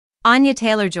Anya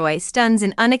Taylor-Joy stuns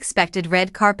in unexpected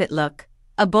red carpet look.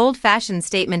 A bold fashion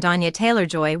statement. Anya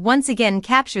Taylor-Joy once again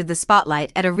captured the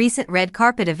spotlight at a recent red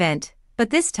carpet event,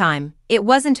 but this time, it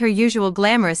wasn't her usual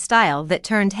glamorous style that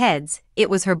turned heads, it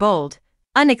was her bold,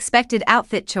 unexpected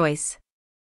outfit choice.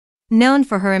 Known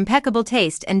for her impeccable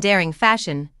taste and daring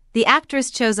fashion, the actress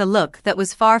chose a look that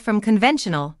was far from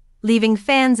conventional, leaving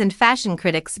fans and fashion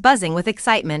critics buzzing with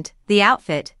excitement. The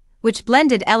outfit, which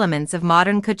blended elements of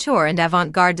modern couture and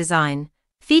avant-garde design,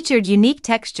 featured unique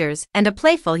textures and a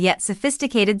playful yet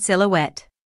sophisticated silhouette.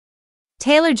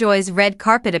 Taylor-Joy's red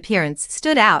carpet appearance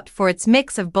stood out for its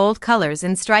mix of bold colors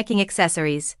and striking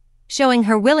accessories, showing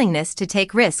her willingness to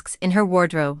take risks in her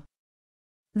wardrobe.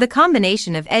 The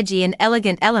combination of edgy and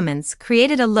elegant elements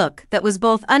created a look that was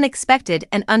both unexpected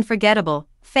and unforgettable.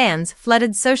 Fans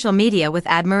flooded social media with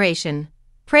admiration,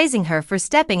 praising her for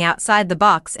stepping outside the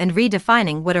box and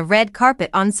redefining what a red carpet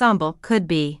ensemble could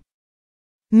be.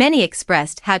 Many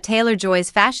expressed how Taylor-Joy's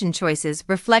fashion choices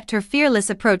reflect her fearless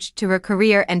approach to her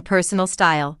career and personal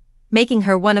style, making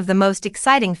her one of the most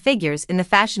exciting figures in the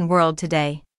fashion world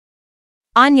today.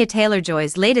 Anya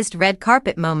Taylor-Joy's latest red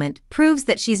carpet moment proves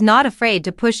that she's not afraid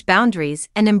to push boundaries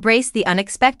and embrace the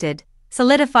unexpected,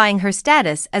 solidifying her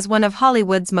status as one of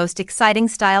Hollywood's most exciting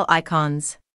style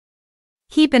icons.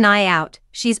 Keep an eye out,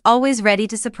 she's always ready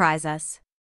to surprise us.